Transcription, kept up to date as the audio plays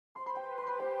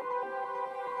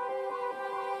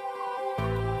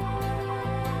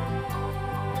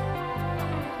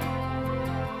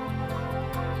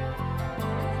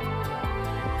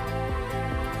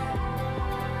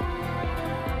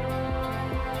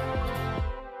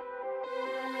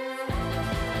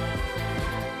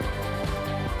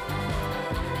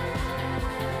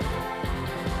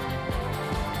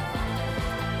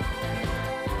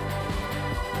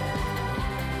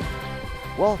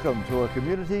Welcome to a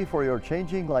community for your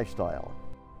changing lifestyle.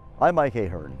 I'm Mike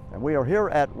Ahern, and we are here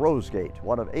at Rosegate,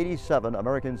 one of 87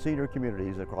 American senior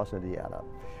communities across Indiana.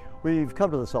 We've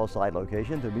come to the Southside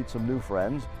location to meet some new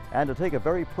friends and to take a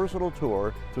very personal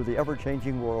tour through the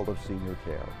ever-changing world of senior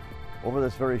care. Over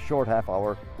this very short half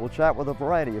hour, we'll chat with a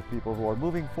variety of people who are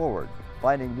moving forward,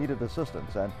 finding needed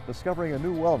assistance, and discovering a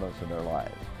new wellness in their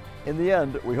lives. In the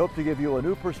end, we hope to give you a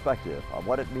new perspective on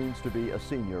what it means to be a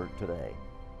senior today.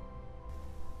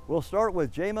 We'll start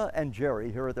with Jema and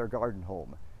Jerry here at their garden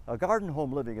home. A garden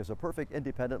home living is a perfect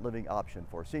independent living option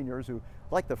for seniors who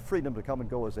like the freedom to come and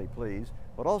go as they please,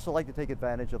 but also like to take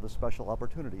advantage of the special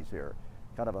opportunities here.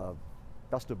 Kind of a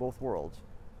best of both worlds.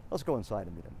 Let's go inside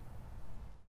and meet them.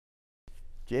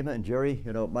 Jema and Jerry,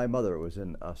 you know, my mother was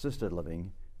in assisted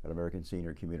living at American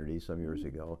Senior Community some years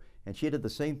ago, and she did the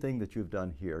same thing that you've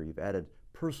done here. You've added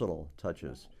personal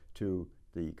touches to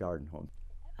the garden home.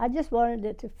 I just wanted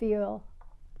it to feel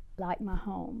like my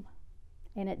home.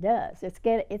 And it does. It's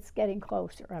getting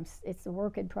closer. It's a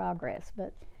work in progress,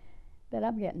 but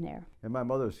I'm getting there. In my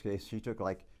mother's case, she took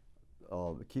like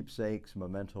keepsakes,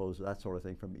 mementos, that sort of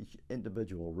thing from each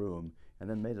individual room, and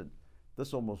then made it.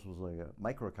 This almost was like a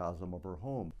microcosm of her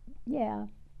home. Yeah,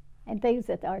 and things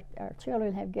that our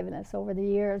children have given us over the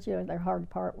years, you know, they're hard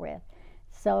to part with.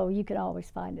 So you can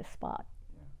always find a spot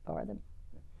for them.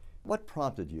 What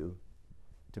prompted you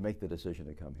to make the decision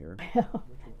to come here?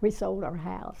 We sold our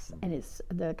house, and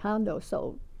the condo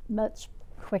sold much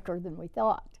quicker than we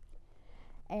thought.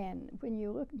 And when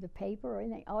you look at the paper or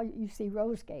anything, you see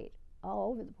Rosegate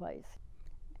all over the place.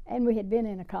 And we had been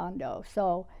in a condo,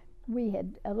 so we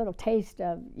had a little taste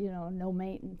of, you know, no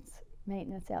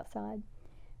maintenance outside.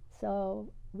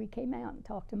 So we came out and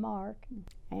talked to Mark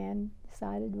and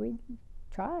decided we'd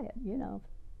try it. You know,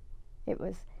 it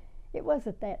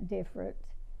wasn't that different,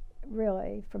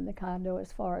 really, from the condo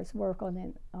as far as work on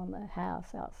the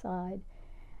house outside,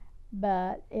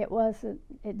 but it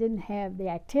didn't have the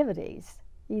activities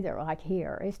either like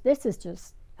here. This is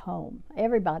just home.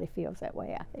 Everybody feels that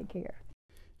way, I think, here.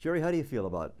 Jerry, how do you feel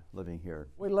about living here?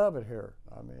 We love it here.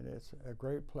 I mean, it's a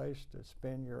great place to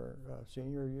spend your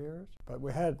senior years, but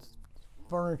we had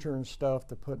furniture and stuff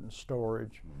to put in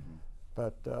storage,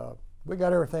 but we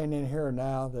got everything in here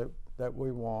now that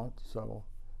we want, so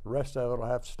the rest of it will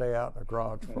have to stay out in the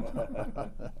garage.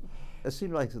 It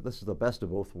seems like this is the best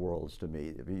of both worlds to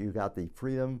me. You got the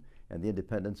freedom and the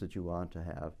independence that you want to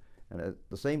have, and at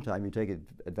the same time you take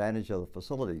advantage of the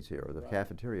facilities here, the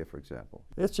cafeteria, for example.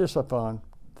 It's just a fun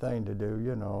thing to do,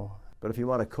 you know. But if you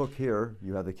want to cook here,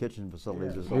 you have the kitchen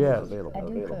facilities available.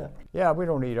 I do cook. Yeah, we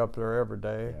don't eat up there every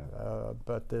day,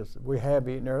 but we have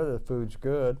eaten there. The food's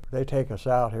good. They take us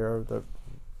out here, the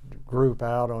group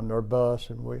out on their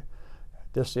bus, and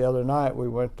just the other night we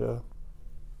went to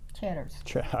Cheddar's.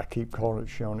 I keep calling it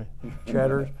Shoney.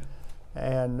 Cheddar's.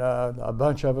 And a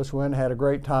bunch of us went, had a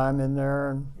great time in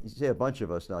there. And you say a bunch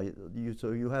of us now,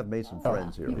 so you have made some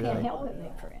friends here. You can't help but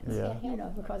make friends, yeah. You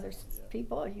know, because there's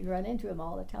people, you run into them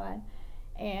all the time.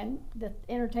 And the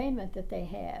entertainment that they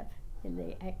have in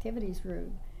the activities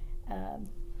room,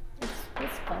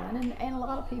 it's fun, and a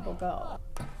lot of people go.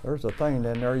 There's a thing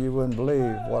in there you wouldn't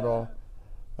believe what all.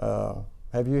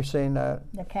 Have you seen that?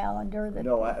 The calendar that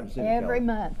no, I haven't seen every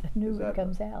month a new one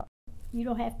comes out. You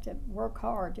don't have to work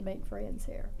hard to make friends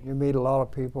here. You meet a lot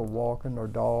of people walking their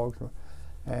dogs,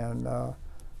 and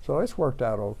so it's worked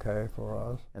out okay for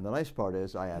us. And the nice part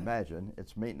is, I imagine,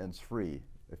 it's maintenance free.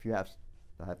 If you have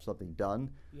to have something done,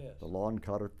 the lawn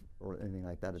cut or anything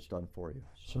like that, it's done for you.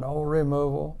 Snow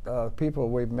removal. People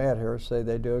we've met here say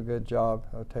they do a good job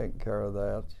of taking care of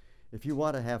that. If you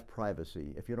want to have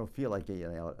privacy, if you don't feel like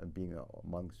getting out and being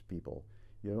amongst people,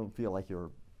 you don't feel like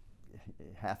you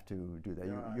have to do that.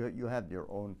 You have your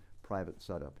own private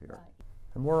setup here. Right.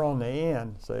 And we're on the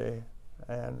end, see,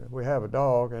 and we have a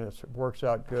dog, and it works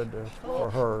out good for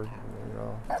her, you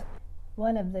know.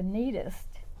 One of the neatest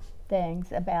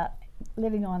things about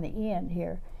living on the end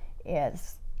here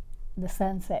is the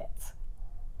sunsets.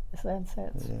 The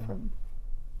sunsets from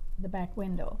the back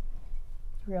window.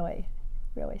 It's really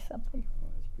something. Oh,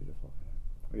 that's beautiful.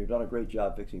 Well, you've done a great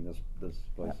job fixing this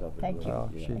place up. Thank you. Well,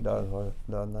 she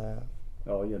done that.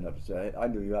 Oh, you didn't have to say. I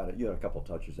knew you had a couple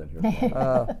touches in here.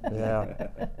 Yeah.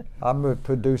 I'm going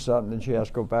to do something, and she has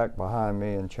to go back behind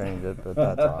me and change it, but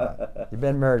that's all right. You've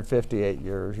been married 58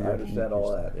 years. I understand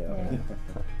all that, yeah.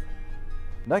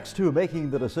 Next to making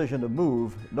the decision to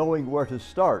move, knowing where to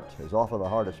start is often the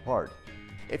hardest part.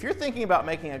 If you're thinking about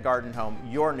making a garden home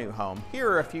your new home, here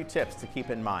are a few tips to keep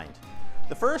in mind.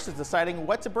 The first is deciding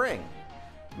what to bring.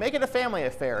 Make it a family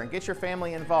affair and get your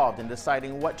family involved in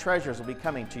deciding what treasures will be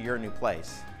coming to your new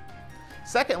place.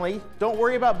 Secondly, don't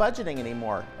worry about budgeting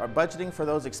anymore, or budgeting for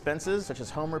those expenses such as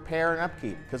home repair and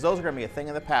upkeep, because those are going to be a thing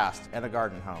of the past in a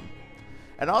garden home.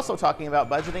 And also talking about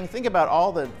budgeting, think about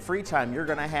all the free time you're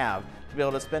going to have to be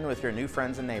able to spend with your new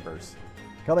friends and neighbors.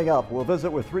 Coming up, we'll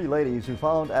visit with three ladies who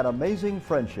found an amazing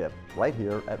friendship right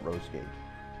here at Rosegate.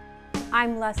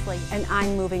 I'm Leslie, and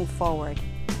I'm moving forward.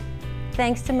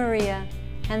 Thanks to Maria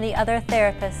and the other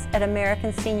therapists at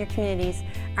American Senior Communities,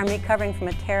 I'm recovering from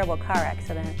a terrible car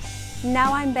accident.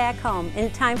 Now I'm back home in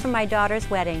time for my daughter's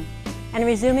wedding and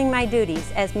resuming my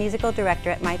duties as musical director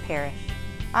at my parish.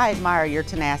 I admire your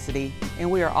tenacity, and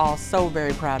we are all so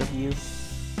very proud of you.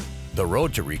 The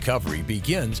road to recovery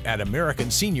begins at American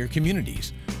Senior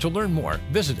Communities. To learn more,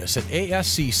 visit us at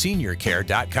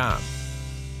ascseniorcare.com.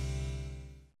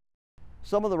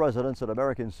 Some of the residents at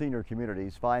American Senior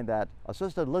Communities find that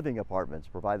assisted living apartments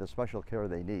provide the special care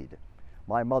they need.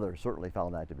 My mother certainly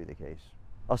found that to be the case.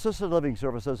 Assisted living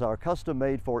services are custom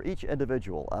made for each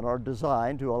individual and are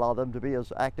designed to allow them to be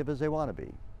as active as they want to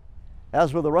be.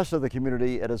 As with the rest of the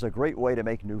community, it is a great way to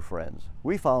make new friends.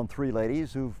 We found three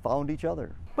ladies who found each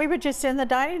other. We were just in the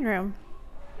dining room,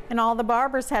 and all the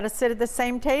barbers had to sit at the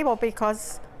same table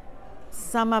because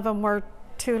some of them were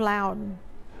too loud.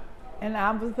 And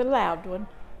I was the loud one.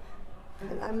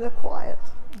 And I'm the quiet.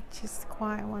 She's the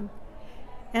quiet one.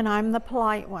 And I'm the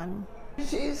polite one.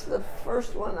 She's the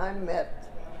first one I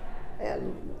met,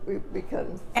 and we've become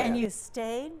friends. And you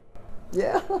stayed?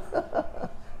 Yeah,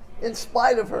 in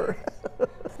spite of her.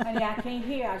 Honey, I can't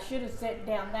hear. I should have sat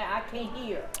down there. I can't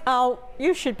hear. Oh,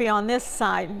 you should be on this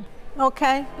side,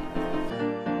 okay?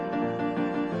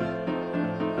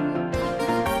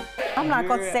 I'm not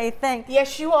going to say thanks.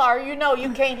 Yes, you are. You know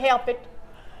you can't help it.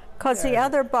 Because the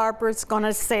other Barbara's going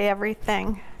to say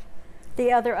everything.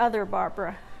 The other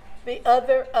Barbara. The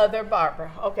other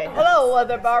Barbara. Okay. Hello,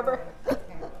 other Barbara.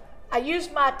 I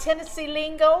use my Tennessee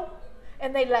lingo,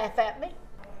 and they laugh at me.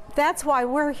 That's why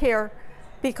we're here,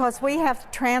 because we have to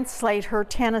translate her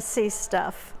Tennessee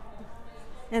stuff.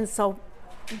 And so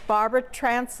Barbara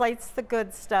translates the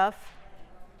good stuff,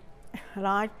 and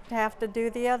I have to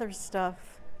do the other stuff.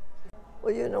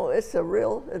 Well, you know, it's a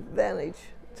real advantage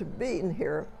to being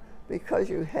here because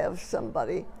you have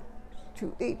somebody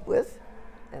to eat with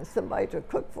and somebody to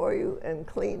cook for you and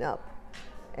clean up.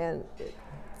 And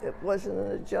it wasn't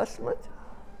an adjustment,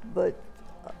 but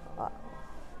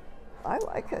I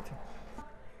like it.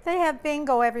 They have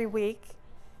bingo every week,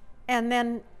 and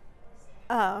then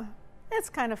it's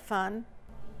kind of fun.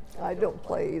 I don't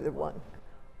play either one.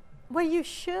 Well, you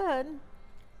should.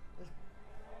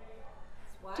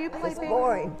 Do you play It's bingo?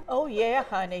 boring. Oh, yeah,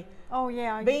 honey. Oh,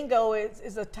 yeah. Bingo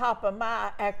is the top of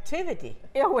my activity.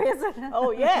 Oh, is it?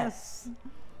 Oh, yes.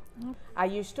 I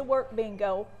used to work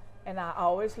bingo, and I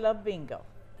always loved bingo.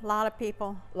 A lot of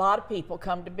people. A lot of people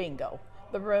come to bingo.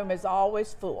 The room is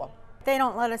always full. They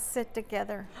don't let us sit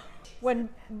together. When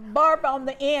Barb on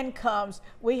the end comes,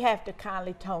 we have to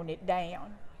kindly tone it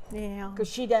down. Yeah. Because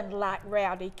she doesn't like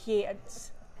rowdy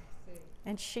kids.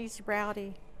 And she's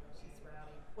rowdy.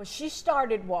 Well, she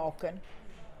started walking,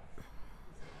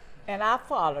 and I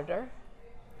followed her.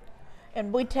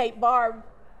 And we take Barb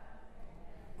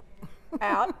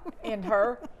out in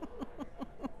her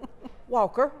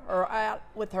walker, or out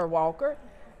with her walker,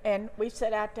 and we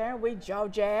sit out there and we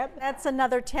jaw-jab. That's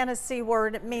another Tennessee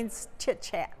word. It means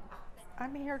chit-chat.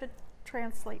 I'm here to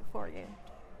translate for you.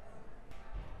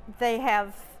 They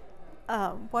have,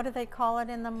 what do they call it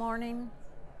in the morning?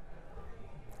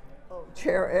 Oh,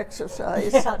 chair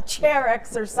exercise. Yeah, chair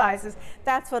exercises.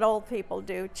 That's what old people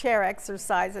do, chair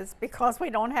exercises, because we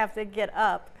don't have to get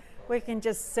up. We can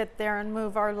just sit there and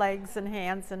move our legs and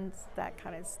hands and that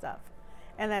kind of stuff.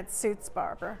 And that suits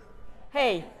Barbara.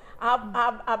 Hey,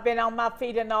 I've been on my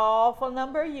feet an awful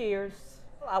number of years.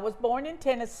 I was born in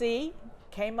Tennessee,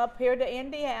 came up here to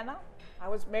Indiana. I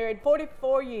was married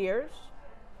 44 years.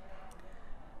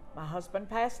 My husband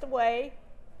passed away.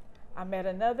 I met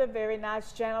another very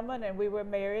nice gentleman, and we were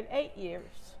married 8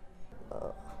 years.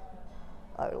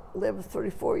 I lived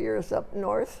 34 years up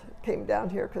north, came down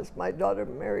here because my daughter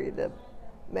married a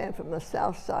man from the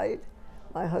south side.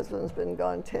 My husband's been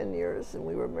gone 10 years, and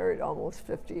we were married almost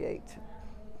 58.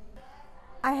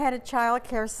 I had a child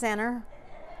care center,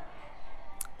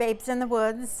 Babes in the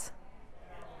Woods.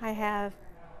 I have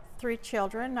 3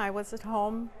 children. I was at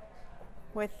home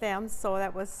with them, so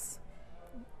that was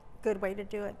a good way to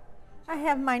do it. I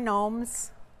have my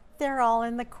gnomes. They're all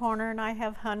in the corner, and I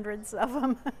have hundreds of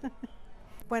them.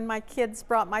 When my kids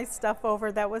brought my stuff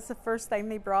over, that was the first thing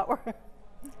they brought.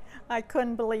 I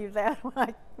couldn't believe that when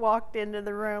I walked into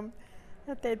the room,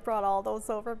 that they'd brought all those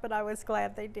over, but I was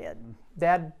glad they did.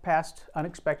 Dad passed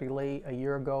unexpectedly a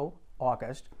year ago,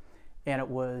 August, and it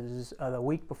was the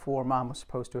week before Mom was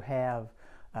supposed to have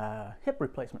hip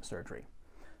replacement surgery.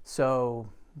 So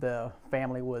the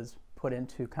family was put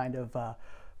into kind of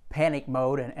panic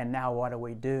mode, and now what do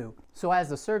we do? So as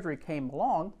the surgery came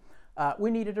along,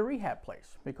 we needed a rehab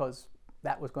place because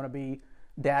that was going to be,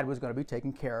 Dad was going to be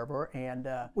taking care of her, and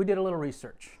we did a little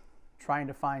research, trying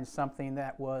to find something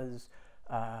that was,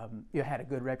 had a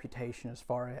good reputation as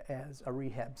far as a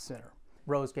rehab center.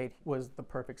 Rosegate was the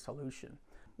perfect solution.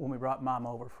 When we brought Mom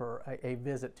over for a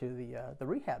visit to the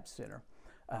rehab center,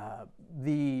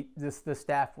 the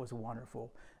staff was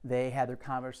wonderful. They had their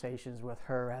conversations with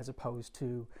her as opposed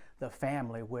to the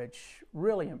family, which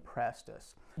really impressed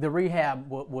us. The rehab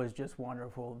was just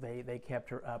wonderful. They kept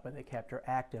her up and they kept her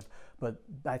active. But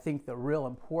I think the real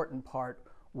important part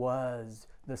was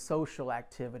the social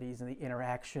activities and the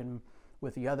interaction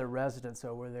with the other residents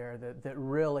over there that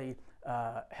really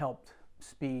helped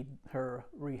speed her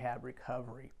rehab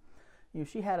recovery. You know,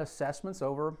 she had assessments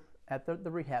over at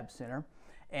the rehab center,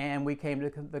 and we came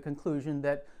to the conclusion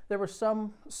that there was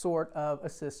some sort of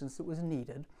assistance that was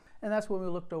needed, and that's when we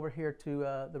looked over here to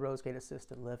the Rosegate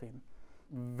Assisted Living.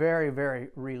 Very, very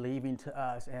relieving to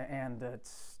us, and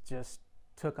it's just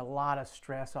took a lot of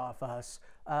stress off us,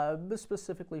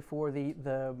 specifically for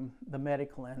the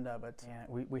medical end of it.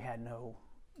 And we had no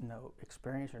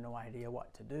experience or no idea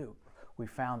what to do. We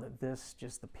found that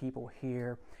the people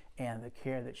here and the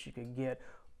care that she could get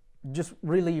just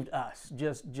relieved us.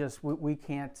 We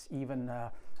can't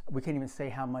even say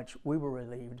how much we were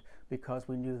relieved, because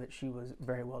we knew that she was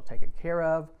very well taken care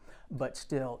of, but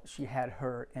still she had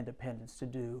her independence to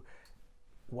do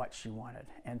what she wanted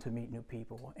and to meet new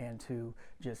people and to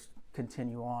just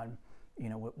continue on, you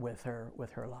know, with her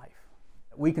life.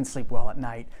 We can sleep well at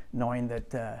night knowing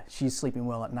that she's sleeping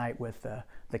well at night with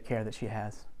the care that she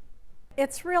has.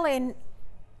 It's really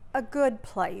a good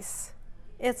place.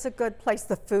 It's a good place.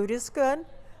 The food is good.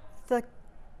 The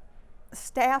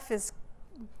staff is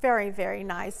very, very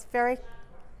nice, very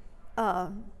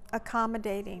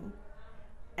accommodating,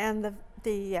 and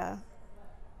the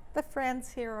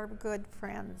friends here are good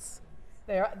friends.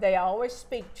 They always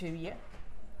speak to you,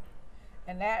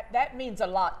 and that means a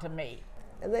lot to me.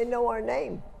 And they know our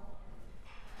name.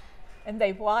 And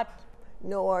they what?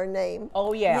 Know our name.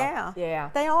 Oh yeah. Yeah.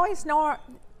 They always know our,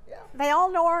 they all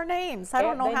know our names. I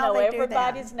don't know how they do that. They know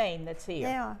everybody's name that's here.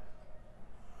 Yeah.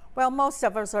 Well, most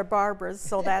of us are Barbaras,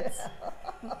 so that's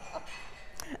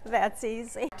that's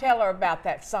easy. Tell her about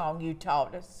that song you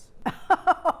taught us.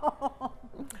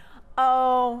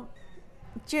 Oh,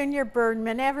 Junior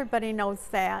Birdman, everybody knows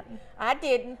that. I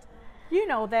didn't. You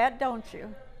know that, don't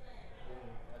you?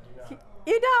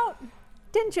 You don't?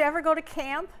 Didn't you ever go to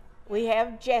camp? We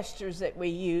have gestures that we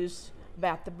use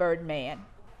about the Birdman.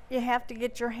 You have to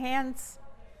get your hands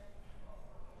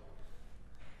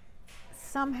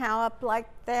somehow up like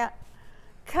that.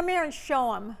 Come here and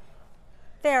show them.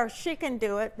 There, she can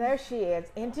do it. There she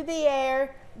is. Into the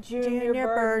air, Junior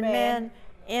Birdman.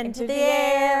 Into the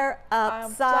air,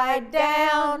 upside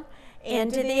down.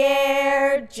 Into the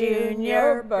air,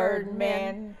 Junior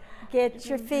Birdman. Get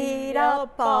your feet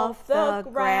up off the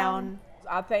ground.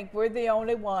 I think we're the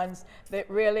only ones that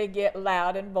really get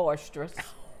loud and boisterous.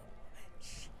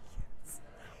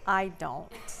 I don't.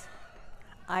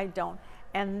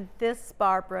 And this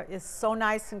Barbara is so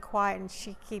nice and quiet, and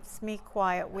she keeps me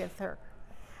quiet with her.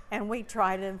 And we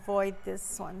try to avoid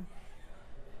this one.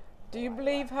 Do you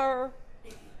believe her?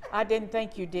 I didn't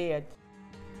think you did.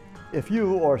 If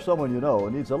you or someone you know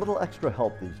needs a little extra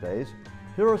help these days,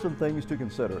 here are some things to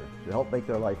consider to help make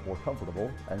their life more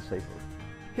comfortable and safer.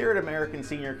 Here at American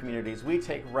Senior Communities, we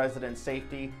take resident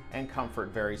safety and comfort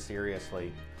very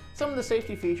seriously. Some of the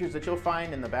safety features that you'll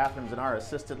find in the bathrooms in our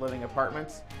assisted living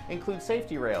apartments include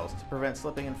safety rails to prevent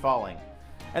slipping and falling,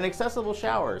 and accessible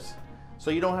showers, so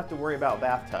you don't have to worry about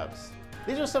bathtubs.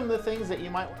 These are some of the things that you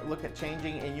might look at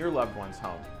changing in your loved one's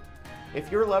home. If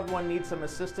your loved one needs some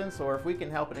assistance, or if we can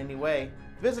help in any way,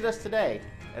 visit us today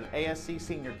at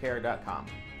ascseniorcare.com.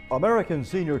 American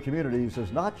Senior Communities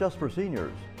is not just for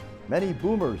seniors. Many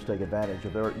boomers take advantage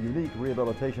of their unique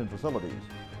rehabilitation facilities.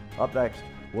 Up next,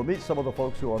 we'll meet some of the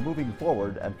folks who are moving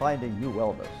forward and finding new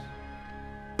wellness.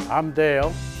 I'm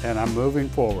Dale, and I'm moving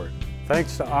forward.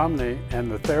 Thanks to Omni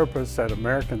and the therapists at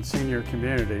American Senior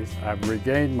Communities, I've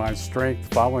regained my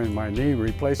strength following my knee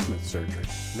replacement surgery.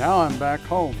 Now I'm back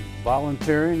home,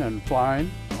 volunteering and flying.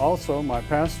 Also, my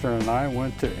pastor and I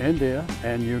went to India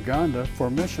and Uganda for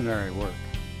missionary work.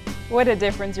 What a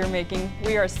difference you're making.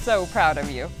 We are so proud of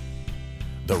you.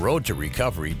 The road to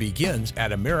recovery begins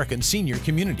at American Senior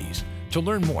Communities. To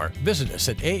learn more, visit us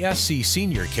at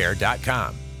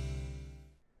ascseniorcare.com.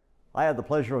 I had the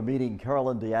pleasure of meeting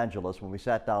Carolyn DeAngelis when we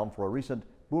sat down for a recent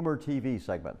Boomer TV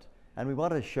segment, and we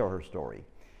wanted to share her story.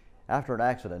 After an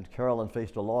accident, Carolyn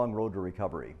faced a long road to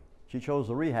recovery. She chose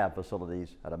the rehab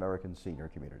facilities at American Senior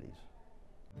Communities.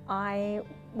 I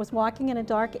was walking in a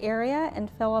dark area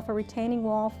and fell off a retaining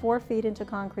wall 4 feet into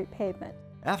concrete pavement.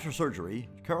 After surgery,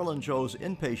 Carolyn chose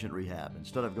inpatient rehab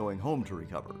instead of going home to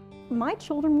recover. My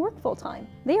children work full-time.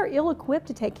 They are ill-equipped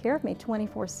to take care of me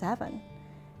 24/7.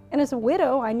 And as a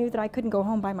widow, I knew that I couldn't go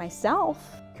home by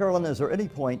myself. Carolyn, is there any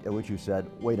point at which you said,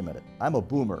 wait a minute, I'm a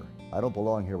boomer. I don't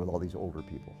belong here with all these older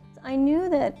people? I knew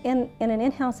that in an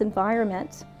in-house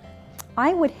environment,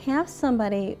 I would have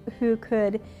somebody who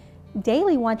could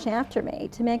daily watch after me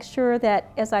to make sure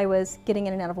that as I was getting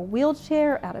in and out of a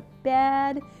wheelchair, out of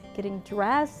bed, getting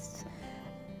dressed,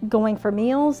 going for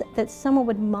meals, that someone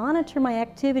would monitor my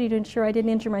activity to ensure I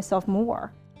didn't injure myself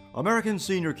more. American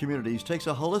Senior Communities takes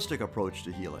a holistic approach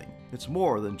to healing. It's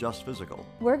more than just physical.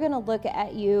 We're going to look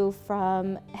at you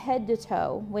from head to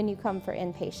toe when you come for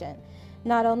inpatient.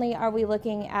 Not only are we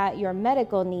looking at your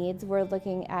medical needs, we're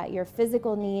looking at your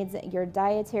physical needs, your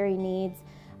dietary needs,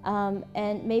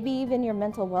 and maybe even your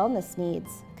mental wellness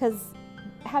needs, because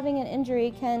having an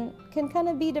injury can kind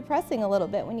of be depressing a little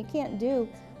bit when you can't do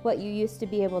what you used to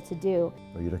be able to do.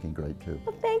 Well, you're looking great too.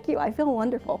 Well, thank you. I feel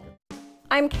wonderful.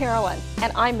 I'm Carolyn,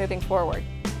 and I'm moving forward.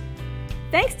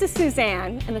 Thanks to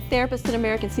Suzanne and the therapists at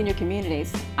American Senior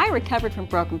Communities, I recovered from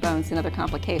broken bones and other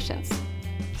complications.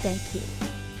 Thank you.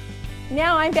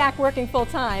 Now I'm back working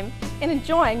full-time and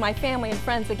enjoying my family and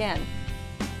friends again.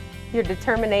 Your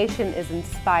determination is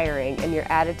inspiring and your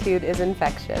attitude is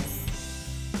infectious.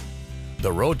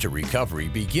 The road to recovery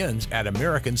begins at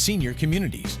American Senior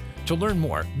Communities. To learn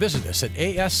more, visit us at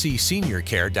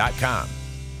ascseniorcare.com.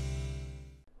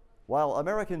 While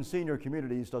American Senior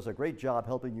Communities does a great job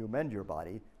helping you mend your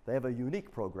body, they have a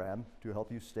unique program to help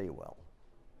you stay well.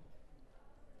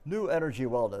 New Energy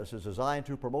Wellness is designed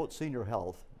to promote senior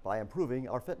health by improving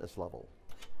our fitness level.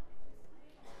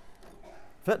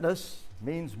 Fitness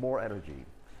means more energy,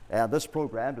 and this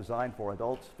program, designed for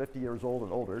adults 50 years old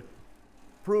and older,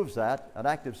 proves that an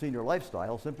active senior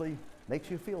lifestyle simply makes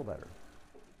you feel better.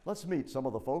 Let's meet some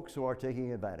of the folks who are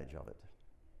taking advantage of it.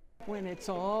 When it's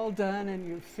all done and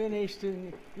you've finished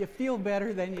and you feel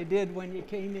better than you did when you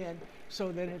came in,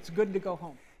 so that it's good to go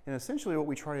home. And essentially what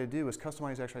we try to do is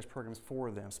customize exercise programs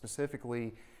for them.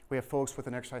 Specifically, we have folks with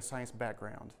an exercise science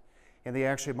background, and they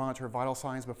actually monitor vital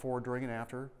signs before, during, and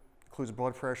after. Includes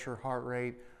blood pressure, heart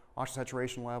rate, oxygen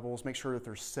saturation levels, make sure that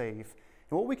they're safe.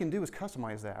 And what we can do is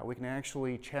customize that. We can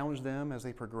actually challenge them as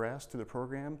they progress through the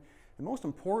program. And most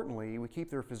importantly, we keep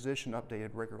their physician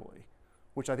updated regularly,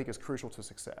 which I think is crucial to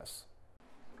success.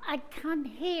 I come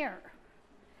here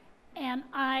and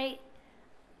I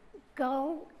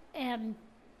go and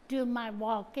do my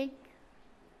walking,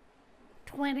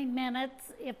 20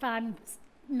 minutes if I'm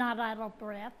not out of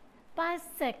breath,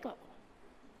 bicycle.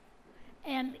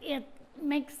 And it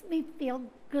makes me feel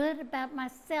good about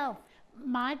myself.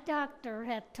 My doctor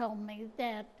had told me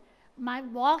that my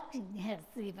walking has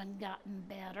even gotten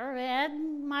better,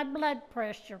 and my blood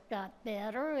pressure got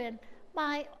better, and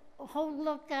my whole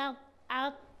look out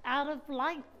of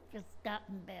life has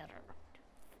gotten better.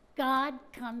 God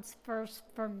comes first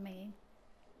for me,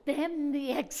 then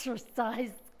the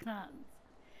exercise comes.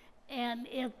 And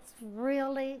it's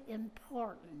really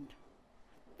important,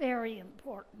 very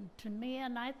important to me,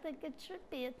 and I think it should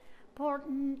be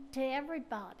important to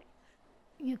everybody.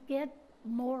 You get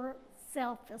more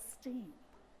self-esteem,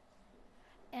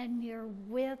 and you're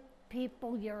with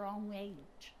people your own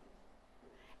age.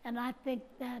 And I think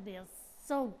that is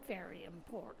so very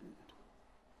important.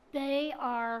 They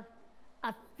are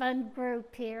a fun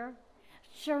group here.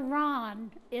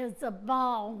 Sharon is a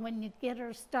ball when you get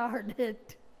her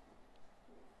started.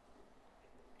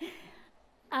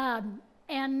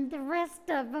 And the rest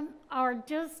of them are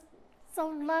just so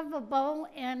lovable,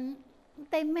 and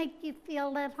they make you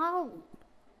feel at home.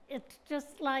 It's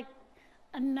just like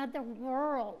another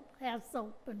world has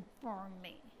opened for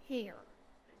me here.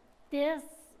 This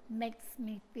makes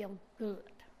me feel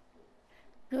good.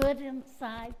 Good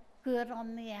inside, good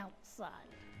on the outside.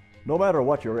 No matter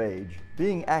what your age,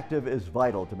 being active is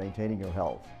vital to maintaining your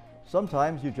health.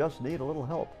 Sometimes you just need a little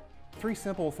help. 3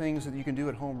 simple things that you can do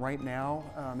at home right now.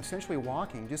 Essentially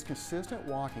walking, just consistent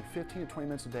walking, 15 to 20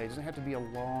 minutes a day. It doesn't have to be a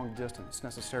long distance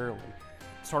necessarily.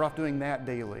 Start off doing that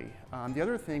daily. The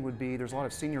other thing would be, there's a lot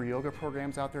of senior yoga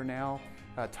programs out there now.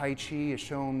 Tai Chi is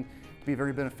shown to be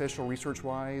very beneficial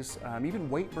research-wise. Even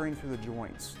weight bearing through the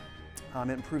joints. It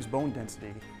improves bone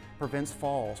density, prevents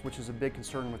falls, which is a big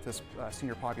concern with this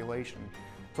senior population.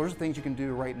 So those are things you can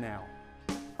do right now.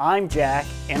 I'm Jack,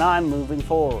 and I'm moving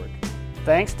forward.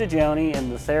 Thanks to Joni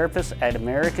and the therapists at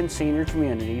American Senior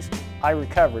Communities, I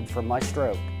recovered from my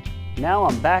stroke. Now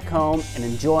I'm back home and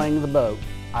enjoying the boat.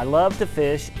 I love to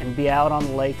fish and be out on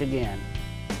the lake again.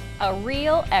 A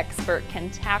real expert can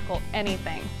tackle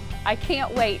anything. I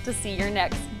can't wait to see your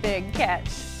next big catch.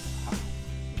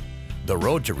 The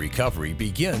road to recovery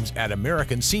begins at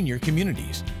American Senior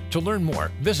Communities. To learn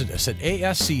more, visit us at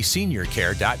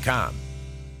ascseniorcare.com.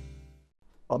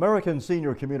 American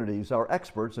Senior Communities are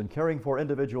experts in caring for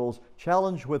individuals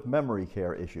challenged with memory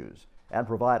care issues and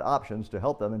provide options to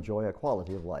help them enjoy a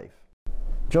quality of life.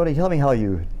 Joni, tell me how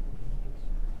you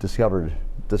discovered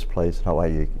this place, how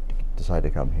you decided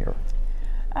to come here.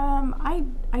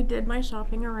 I did my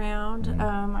shopping around.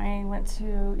 I went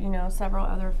to several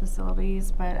other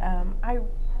facilities, but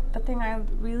the thing I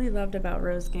really loved about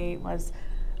Rosegate was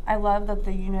I love that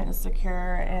the unit is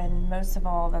secure, and most of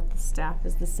all that the staff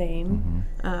is the same.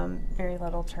 Very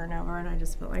little turnover, and I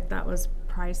just felt like that was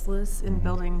priceless in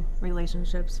building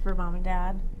relationships for mom and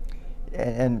dad.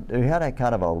 And you had a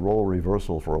kind of a role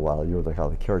reversal for a while. You were the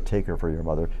kind of caretaker for your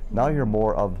mother. Now you're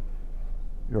more of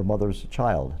your mother's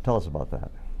child. Tell us about that.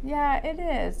 Yeah, it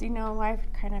is. Life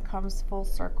kind of comes full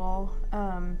circle.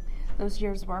 Those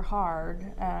years were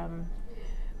hard.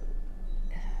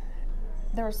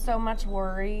 There was so much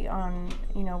worry on,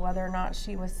 whether or not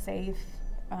she was safe,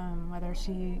 whether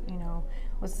she,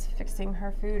 was fixing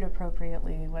her food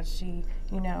appropriately, was she,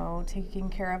 taking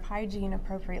care of hygiene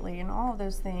appropriately, and all of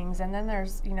those things. And then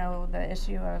there's, the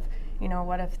issue of,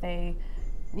 what if they,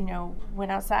 went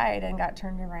outside and got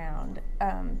turned around.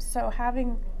 So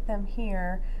having them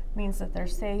here means that they're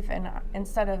safe, and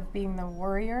instead of being the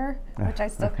worrier, which I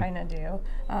still kind of do,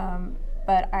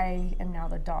 but I am now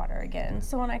the daughter again.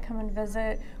 So when I come and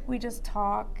visit, we just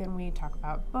talk, and we talk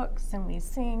about books, and we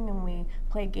sing, and we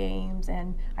play games,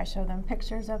 and I show them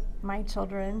pictures of my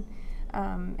children,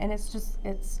 and it's just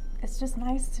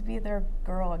nice to be their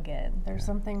girl again. There's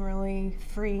something really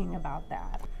freeing about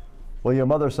that. Well, your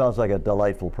mother sounds like a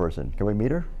delightful person. Can we meet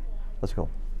her? Let's go.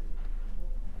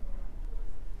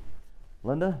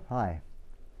 Linda, hi.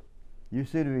 You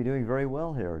seem to be doing very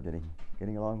well here,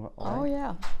 getting along all right? Oh,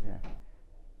 yeah. Yeah.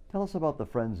 Tell us about the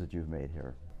friends that you've made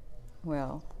here.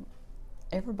 Well,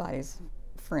 everybody's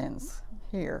friends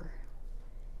here,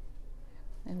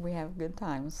 and we have good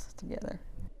times together.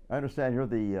 I understand you're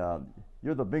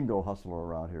the bingo hustler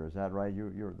around here. Is that right?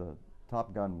 You're the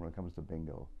top gun when it comes to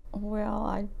bingo. Well,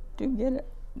 I do get it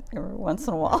every once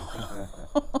in a while.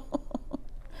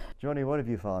 Joni, what have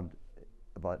you found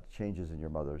about changes in your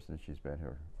mother since she's been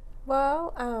here?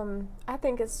 Well, I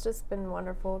think it's just been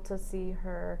wonderful to see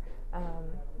her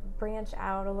branch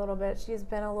out a little bit. She's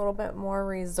been a little bit more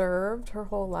reserved her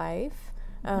whole life,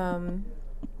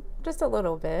 just a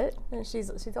little bit. And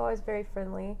she's always very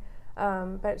friendly,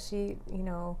 but she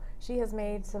has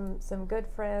made some good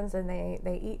friends, and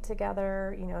they eat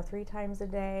together 3 times a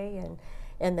day,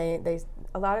 and they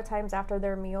a lot of times after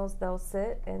their meals they'll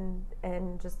sit and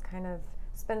just kind of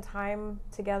spend time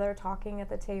together talking at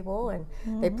the table, and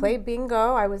they play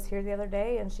bingo. I was here the other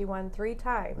day, and she won 3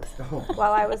 times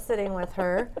while I was sitting with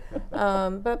her.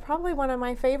 But probably one of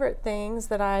my favorite things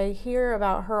that I hear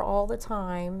about her all the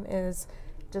time is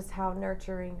just how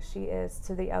nurturing she is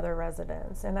to the other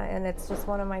residents, and it's just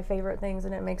one of my favorite things,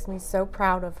 and it makes me so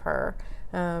proud of her.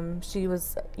 She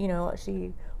was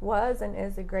and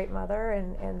is a great mother,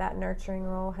 and that nurturing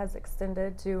role has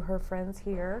extended to her friends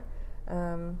here.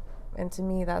 And to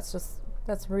me, that's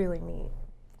really neat.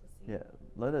 Yeah,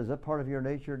 Linda, is that part of your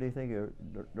nature? Do you think you're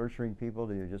nurturing people?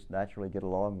 Do you just naturally get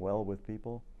along well with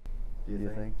people? Do you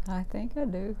think? I think I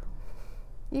do.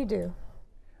 You do.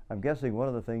 I'm guessing one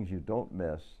of the things you don't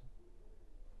miss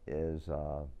is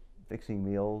fixing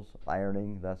meals,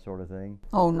 ironing, that sort of thing.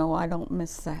 Oh no, I don't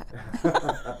miss that.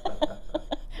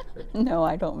 No,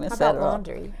 I don't miss How that about at all.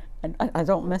 laundry? I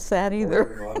don't miss that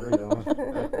either.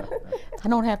 I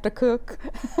don't have to cook.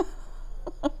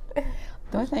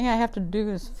 The only thing I have to do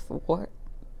is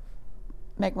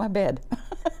make my bed.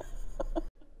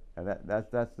 And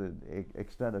that's the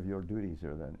extent of your duties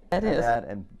here then. That is.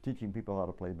 And teaching people how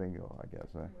to play bingo, I guess.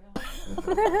 Huh?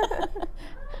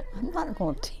 I'm not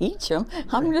going to teach them.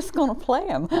 I'm just going to play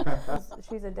them.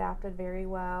 She's adapted very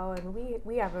well, and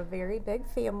we have a very big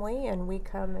family, and we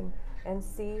come and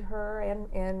see her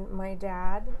and my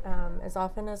dad as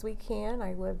often as we can.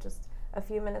 I live just a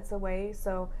few minutes away,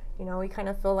 so we kind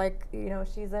of feel like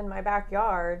she's in my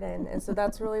backyard, and so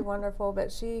that's really wonderful.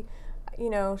 But she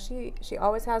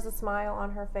always has a smile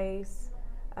on her face.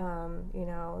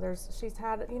 She's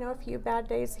had a few bad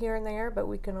days here and there, but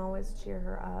we can always cheer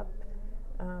her up.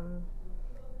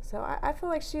 So I feel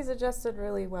like she's adjusted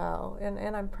really well,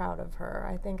 and I'm proud of her.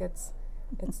 I think it's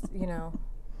you know,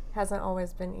 hasn't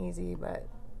always been easy, but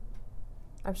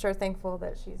I'm sure thankful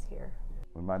that she's here.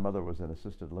 When my mother was in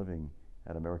assisted living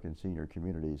at American Senior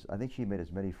Communities, I think she made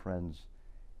as many friends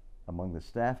among the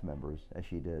staff members as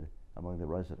she did among the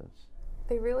residents.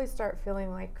 They really start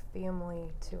feeling like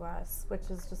family to us, which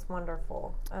is just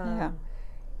wonderful. Yeah.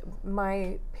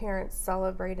 My parents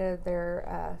celebrated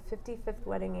their 55th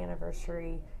wedding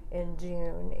anniversary in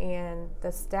June, and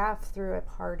the staff threw a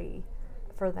party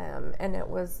for them, and it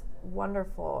was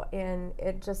wonderful, and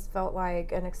it just felt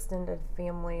like an extended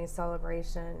family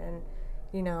celebration. And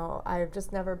you know, I've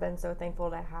just never been so thankful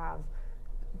to have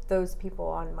those people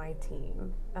on my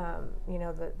team. You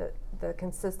know, the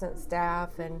consistent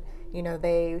staff, and you know,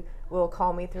 they will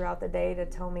call me throughout the day to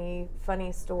tell me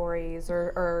funny stories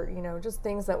or you know, just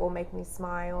things that will make me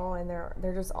smile, and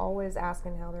they're just always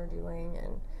asking how they're doing,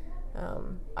 and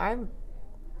I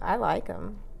like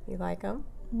them. You like them?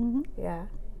 Mm-hmm. Yeah.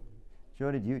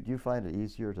 Jody, do you find it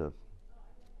easier to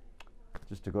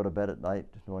just to go to bed at night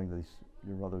knowing that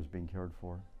your mother's being cared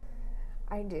for?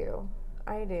 I do.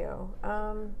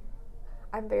 I'm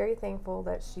very thankful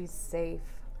that she's safe.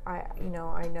 I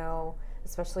know,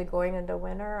 especially going into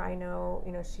winter, I know,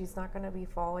 you know, she's not going to be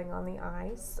falling on the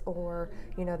ice, or,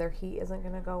 you know, their heat isn't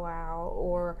going to go out,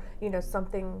 or, you know,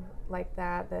 something like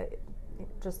that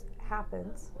just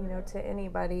happens, you know, to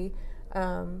anybody.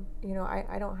 You know,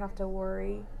 I don't have to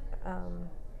worry.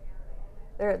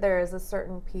 There is a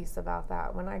certain peace about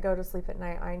that. When I go to sleep at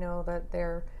night, I know that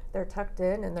they're tucked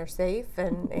in and they're safe,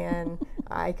 and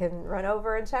I can run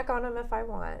over and check on them if I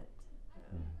want.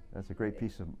 That's a great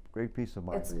piece of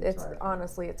mind. It's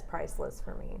honestly, it's priceless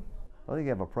for me. I think you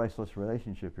have a priceless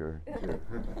relationship here.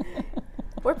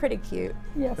 We're pretty cute.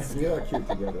 Yes. You are cute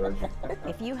together, aren't you?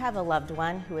 If you have a loved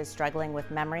one who is struggling with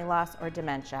memory loss or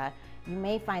dementia, you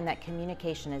may find that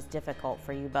communication is difficult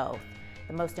for you both.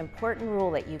 The most important rule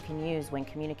that you can use when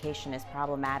communication is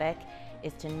problematic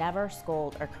is to never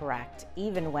scold or correct,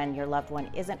 even when your loved one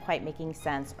isn't quite making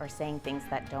sense or saying things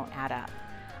that don't add up.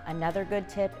 Another good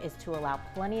tip is to allow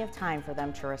plenty of time for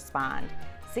them to respond.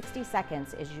 60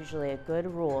 seconds is usually a good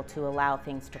rule to allow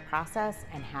things to process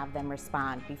and have them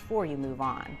respond before you move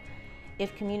on.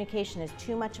 If communication is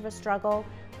too much of a struggle,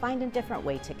 find a different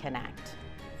way to connect.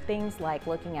 Things like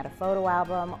looking at a photo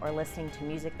album or listening to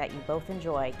music that you both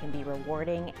enjoy can be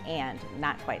rewarding and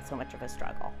not quite so much of a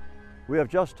struggle. We have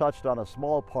just touched on a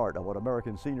small part of what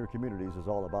American Senior Communities is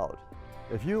all about.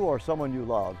 If you or someone you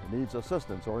love needs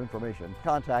assistance or information,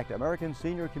 contact American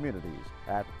Senior Communities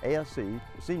at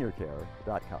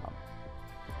ascseniorcare.com.